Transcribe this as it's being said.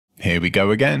Here we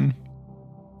go again.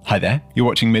 Hi there, you're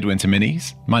watching Midwinter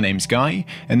Minis. My name's Guy,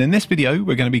 and in this video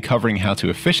we're going to be covering how to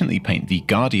efficiently paint the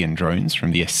Guardian drones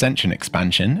from the Ascension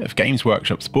expansion of Games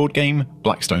Workshop's board game,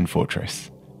 Blackstone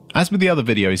Fortress. As with the other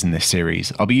videos in this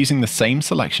series, I'll be using the same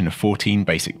selection of 14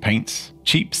 basic paints,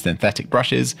 cheap synthetic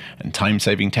brushes, and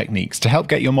time-saving techniques to help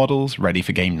get your models ready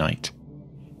for game night.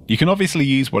 You can obviously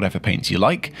use whatever paints you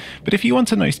like, but if you want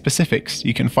to know specifics,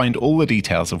 you can find all the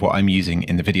details of what I'm using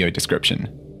in the video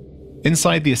description.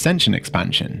 Inside the Ascension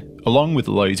expansion, along with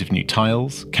loads of new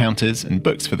tiles, counters, and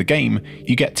books for the game,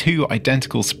 you get 2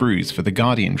 identical sprues for the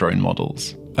Guardian drone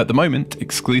models, at the moment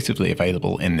exclusively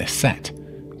available in this set.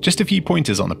 Just a few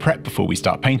pointers on the prep before we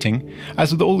start painting.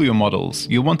 As with all your models,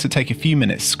 you'll want to take a few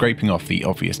minutes scraping off the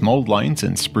obvious mold lines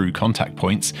and sprue contact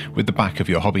points with the back of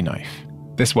your hobby knife.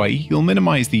 This way, you'll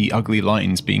minimise the ugly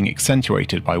lines being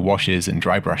accentuated by washes and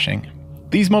dry brushing.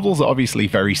 These models are obviously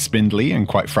very spindly and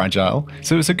quite fragile,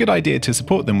 so it's a good idea to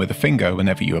support them with a finger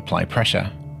whenever you apply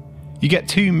pressure. You get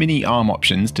 2 mini arm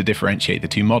options to differentiate the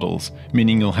 2 models,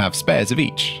 meaning you'll have spares of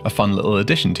each, a fun little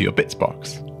addition to your bits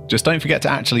box. Just don't forget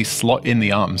to actually slot in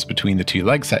the arms between the 2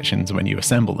 leg sections when you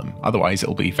assemble them, otherwise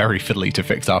it'll be very fiddly to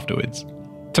fix afterwards.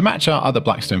 To match our other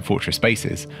Blackstone Fortress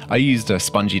bases, I used a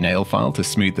spongy nail file to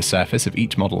smooth the surface of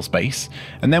each model's base,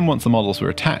 and then once the models were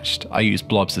attached, I used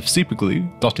blobs of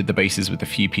superglue, dotted the bases with a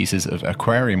few pieces of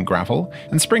aquarium gravel,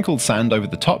 and sprinkled sand over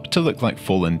the top to look like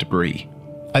fallen debris.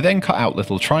 I then cut out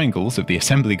little triangles of the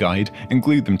assembly guide and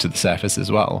glued them to the surface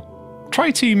as well.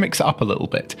 Try to mix it up a little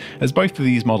bit, as both of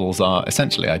these models are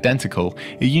essentially identical.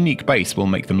 A unique base will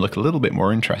make them look a little bit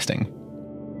more interesting.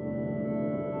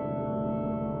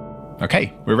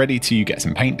 Okay, we're ready to get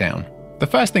some paint down. The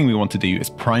first thing we want to do is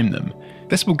prime them.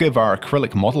 This will give our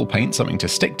acrylic model paint something to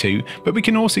stick to, but we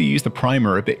can also use the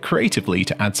primer a bit creatively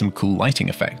to add some cool lighting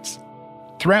effects.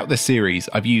 Throughout this series,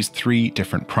 I've used 3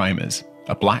 different primers,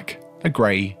 a black, a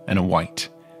grey, and a white.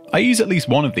 I use at least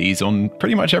one of these on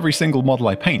pretty much every single model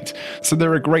I paint, so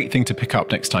they're a great thing to pick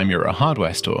up next time you're at a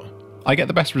hardware store. I get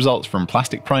the best results from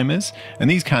plastic primers, and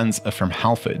these cans are from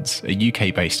Halfords, a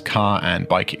UK-based car and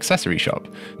bike accessory shop.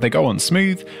 They go on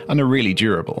smooth and are really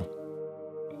durable.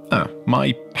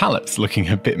 My palette's looking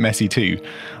a bit messy too.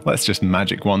 Let's just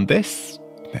magic wand this.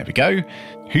 There we go.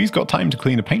 Who's got time to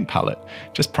clean a paint palette?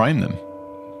 Just prime them.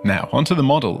 Now, onto the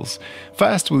models.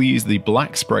 First, we'll use the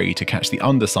black spray to catch the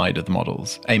underside of the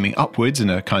models, aiming upwards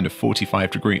in a kind of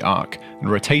 45-degree arc,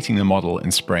 and rotating the model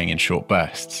and spraying in short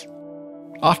bursts.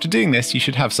 After doing this, you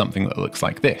should have something that looks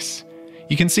like this.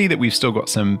 You can see that we've still got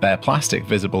some bare plastic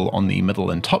visible on the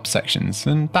middle and top sections,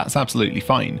 and that's absolutely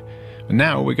fine. And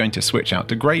now we're going to switch out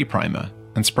to grey primer,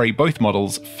 and spray both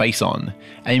models face on,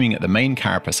 aiming at the main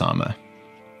carapace armour.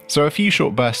 So a few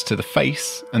short bursts to the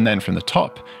face, and then from the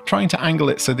top, trying to angle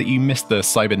it so that you miss the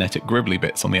cybernetic gribbly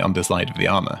bits on the underside of the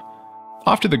armour.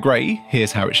 After the grey,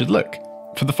 here's how it should look.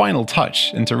 For the final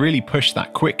touch, and to really push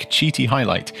that quick, cheaty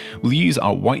highlight, we'll use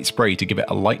our white spray to give it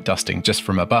a light dusting just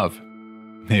from above.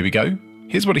 Here we go.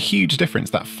 Here's what a huge difference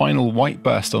that final white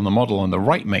burst on the model on the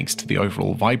right makes to the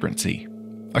overall vibrancy.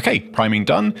 Okay, priming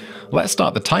done, let's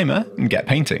start the timer and get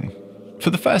painting. For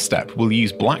the first step, we'll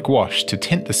use black wash to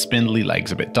tint the spindly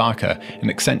legs a bit darker and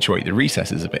accentuate the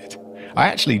recesses a bit. I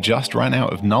actually just ran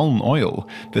out of Nuln Oil,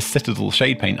 the Citadel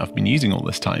shade paint I've been using all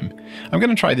this time. I'm going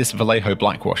to try this Vallejo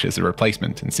black wash as a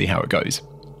replacement and see how it goes.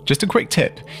 Just a quick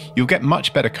tip, you'll get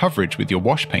much better coverage with your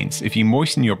wash paints if you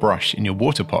moisten your brush in your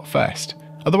water pot first.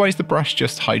 Otherwise the brush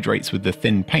just hydrates with the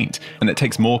thin paint and it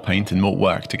takes more paint and more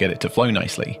work to get it to flow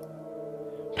nicely.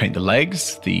 Paint the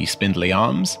legs, the spindly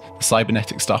arms, the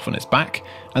cybernetic stuff on its back,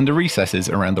 and the recesses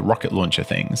around the rocket launcher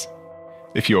things.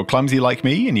 If you're clumsy like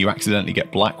me and you accidentally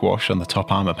get black wash on the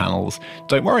top armor panels,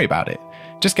 don't worry about it.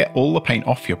 Just get all the paint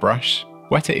off your brush,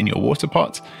 wet it in your water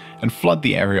pot, and flood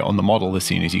the area on the model as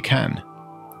soon as you can.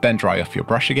 Then dry off your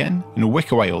brush again and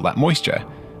wick away all that moisture,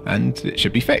 and it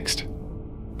should be fixed.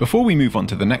 Before we move on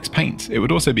to the next paint, it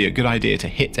would also be a good idea to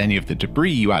hit any of the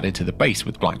debris you added to the base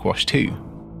with black wash too.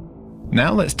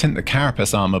 Now let's tint the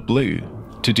carapace armor blue.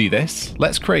 To do this,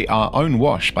 let's create our own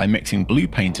wash by mixing blue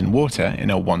paint and water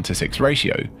in a 1:6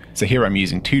 ratio. So here I'm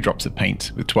using 2 drops of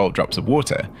paint with 12 drops of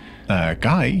water.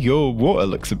 Guy, your water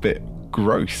looks a bit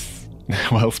gross.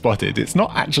 Well spotted, it's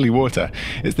not actually water,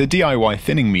 it's the DIY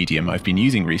thinning medium I've been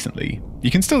using recently. You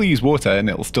can still use water and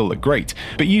it'll still look great,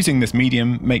 but using this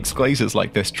medium makes glazes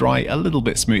like this dry a little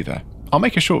bit smoother. I'll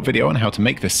make a short video on how to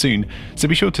make this soon, so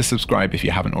be sure to subscribe if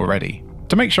you haven't already.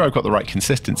 To make sure I've got the right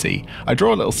consistency, I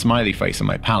draw a little smiley face on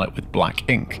my palette with black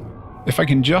ink. If I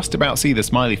can just about see the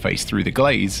smiley face through the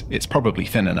glaze, it's probably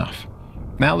thin enough.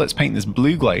 Now let's paint this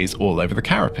blue glaze all over the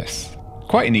carapace.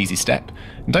 Quite an easy step,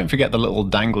 and don't forget the little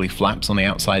dangly flaps on the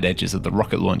outside edges of the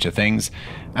rocket launcher things,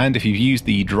 and if you've used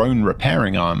the drone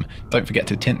repairing arm, don't forget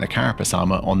to tint the carapace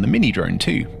armor on the mini drone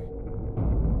too.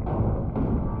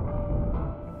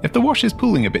 If the wash is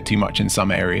pooling a bit too much in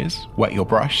some areas, wet your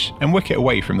brush and wick it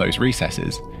away from those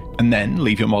recesses, and then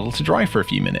leave your model to dry for a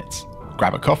few minutes.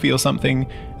 Grab a coffee or something,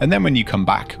 and then when you come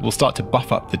back, we'll start to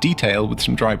buff up the detail with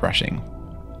some dry brushing.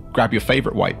 Grab your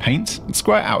favourite white paint and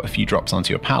squirt out a few drops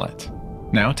onto your palette.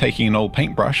 Now, taking an old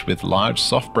paintbrush with large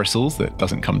soft bristles that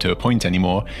doesn't come to a point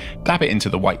anymore, dab it into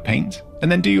the white paint,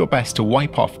 and then do your best to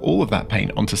wipe off all of that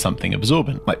paint onto something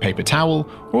absorbent, like paper towel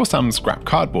or some scrap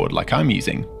cardboard like I'm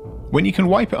using. When you can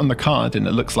wipe it on the card and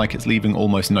it looks like it's leaving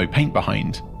almost no paint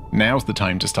behind, now's the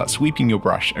time to start sweeping your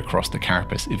brush across the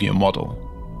carapace of your model.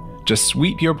 Just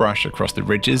sweep your brush across the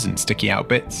ridges and sticky out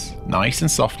bits, nice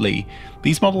and softly.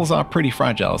 These models are pretty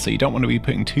fragile, so you don't want to be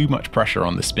putting too much pressure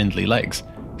on the spindly legs.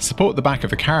 Support the back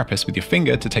of the carapace with your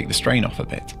finger to take the strain off a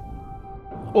bit.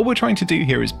 All we're trying to do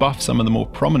here is buff some of the more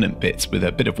prominent bits with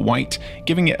a bit of white,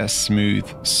 giving it a smooth,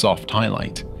 soft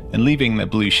highlight, and leaving the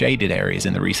blue shaded areas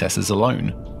in the recesses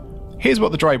alone. Here's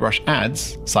what the dry brush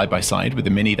adds, side by side with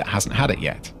the mini that hasn't had it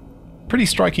yet. Pretty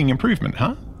striking improvement,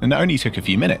 huh? And it only took a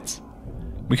few minutes.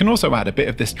 We can also add a bit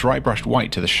of this dry brushed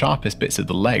white to the sharpest bits of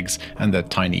the legs and the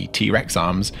tiny T-Rex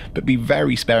arms, but be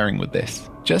very sparing with this.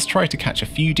 Just try to catch a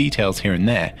few details here and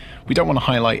there. We don't want to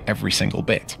highlight every single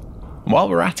bit. And while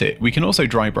we're at it, we can also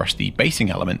dry brush the basing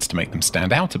elements to make them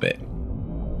stand out a bit.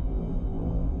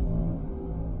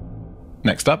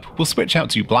 Next up, we'll switch out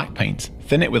to black paint,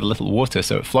 thin it with a little water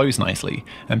so it flows nicely,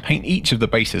 and paint each of the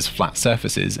base's flat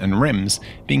surfaces and rims,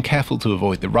 being careful to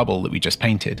avoid the rubble that we just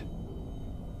painted.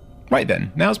 Right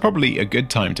then, now's probably a good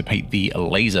time to paint the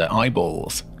laser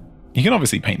eyeballs. You can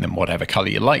obviously paint them whatever colour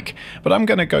you like, but I'm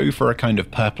going to go for a kind of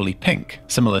purpley pink,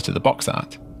 similar to the box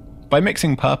art. By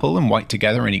mixing purple and white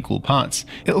together in equal parts,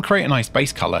 it'll create a nice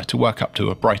base colour to work up to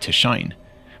a brighter shine.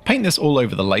 Paint this all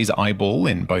over the laser eyeball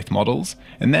in both models,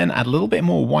 and then add a little bit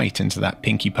more white into that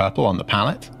pinky purple on the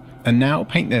palette. And now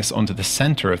paint this onto the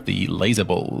centre of the laser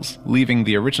balls, leaving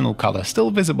the original colour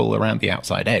still visible around the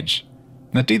outside edge.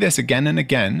 Now do this again and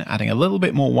again, adding a little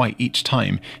bit more white each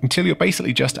time, until you're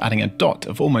basically just adding a dot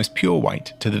of almost pure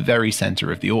white to the very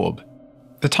centre of the orb.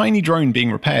 The tiny drone being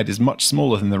repaired is much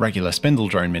smaller than the regular spindle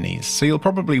drone minis, so you'll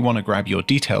probably want to grab your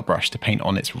detail brush to paint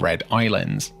on its red eye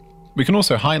lens. We can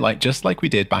also highlight just like we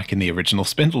did back in the original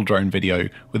spindle drone video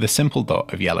with a simple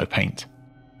dot of yellow paint.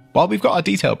 While we've got our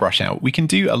detail brush out, we can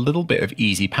do a little bit of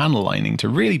easy panel lining to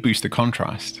really boost the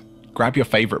contrast. Grab your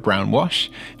favourite brown wash,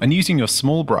 and using your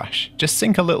small brush, just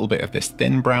sink a little bit of this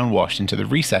thin brown wash into the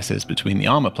recesses between the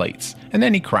armour plates, and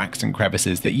any cracks and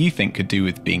crevices that you think could do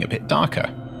with being a bit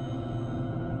darker.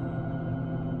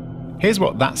 Here's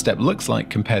what that step looks like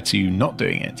compared to not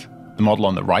doing it. The model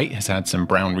on the right has had some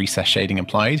brown recess shading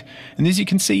applied, and as you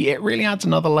can see, it really adds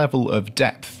another level of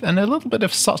depth and a little bit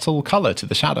of subtle colour to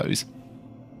the shadows.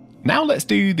 Now let's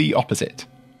do the opposite.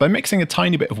 By mixing a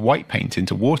tiny bit of white paint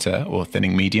into water or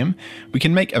thinning medium, we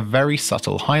can make a very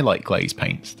subtle highlight glaze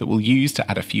paint that we'll use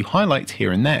to add a few highlights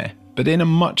here and there, but in a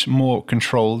much more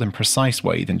controlled and precise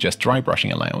way than just dry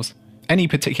brushing allows. Any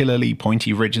particularly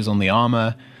pointy ridges on the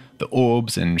armour, the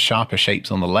orbs and sharper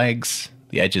shapes on the legs,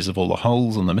 the edges of all the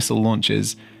holes on the missile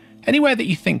launchers, anywhere that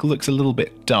you think looks a little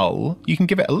bit dull, you can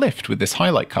give it a lift with this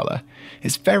highlight colour.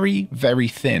 It's very, very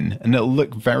thin and it'll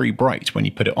look very bright when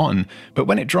you put it on, but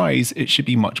when it dries it should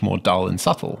be much more dull and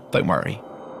subtle, don't worry.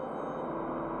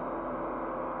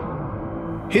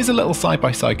 Here's a little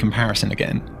side-by-side comparison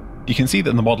again. You can see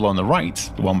that the model on the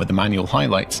right, the one with the manual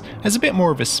highlights, has a bit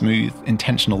more of a smooth,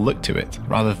 intentional look to it,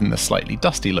 rather than the slightly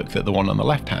dusty look that the one on the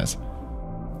left has.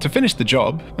 To finish the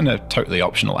job, and a totally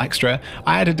optional extra,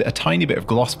 I added a tiny bit of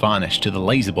gloss varnish to the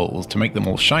laser balls to make them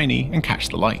all shiny and catch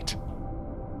the light.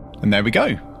 And there we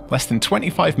go! Less than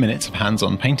 25 minutes of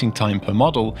hands-on painting time per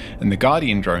model, and the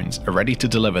Guardian drones are ready to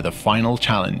deliver the final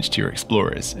challenge to your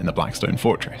explorers in the Blackstone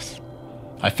Fortress.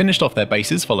 I finished off their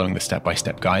bases following the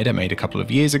step-by-step guide I made a couple of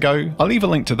years ago. I'll leave a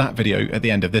link to that video at the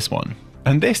end of this one.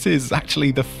 And this is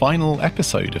actually the final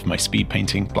episode of my speed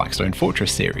painting Blackstone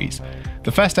Fortress series.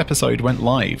 The first episode went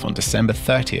live on December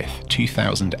 30th,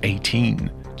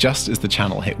 2018, just as the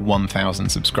channel hit 1,000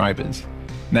 subscribers.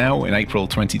 Now, in April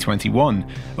 2021,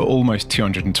 at almost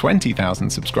 220,000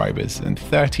 subscribers and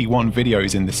 31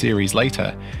 videos in the series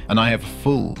later, and I have a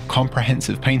full,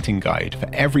 comprehensive painting guide for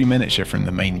every miniature from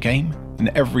the main game and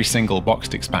every single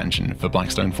boxed expansion for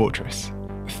Blackstone Fortress.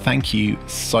 Thank you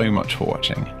so much for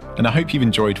watching, and I hope you've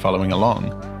enjoyed following along.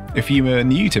 If you are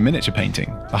new to miniature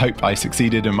painting, I hope I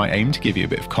succeeded in my aim to give you a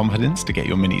bit of confidence to get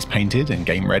your minis painted and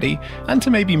game ready, and to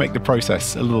maybe make the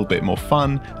process a little bit more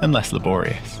fun and less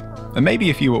laborious. And maybe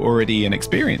if you were already an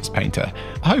experienced painter,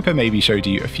 I hope I maybe showed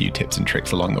you a few tips and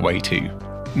tricks along the way too.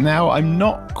 Now, I'm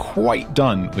not quite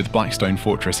done with Blackstone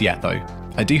Fortress yet though.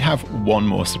 I do have one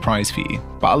more surprise for you,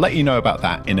 but I'll let you know about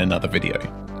that in another video.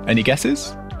 Any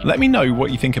guesses? Let me know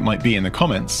what you think it might be in the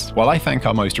comments, while I thank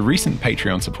our most recent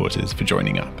Patreon supporters for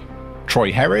joining up.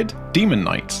 Troy Herod, Demon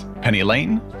Knight, Penny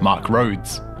Lane, Mark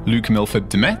Rhodes, Luke Milford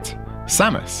Demet,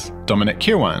 Samus, Dominic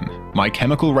Kirwan, My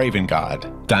Chemical Raven Guard,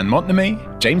 Dan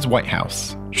Montnamy, James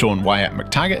Whitehouse, Sean Wyatt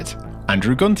McTaggart,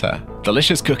 Andrew Gunter,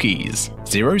 Delicious Cookies,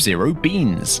 00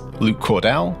 Beans, Luke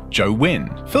Cordell, Joe Wynn,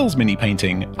 Phil's Mini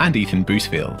Painting, and Ethan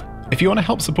Boosfield. If you want to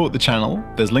help support the channel,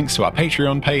 there's links to our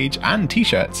Patreon page and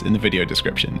t-shirts in the video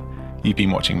description. You've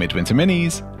been watching Midwinter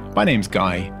Minis, my name's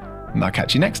Guy, and I'll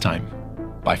catch you next time.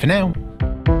 Bye for now.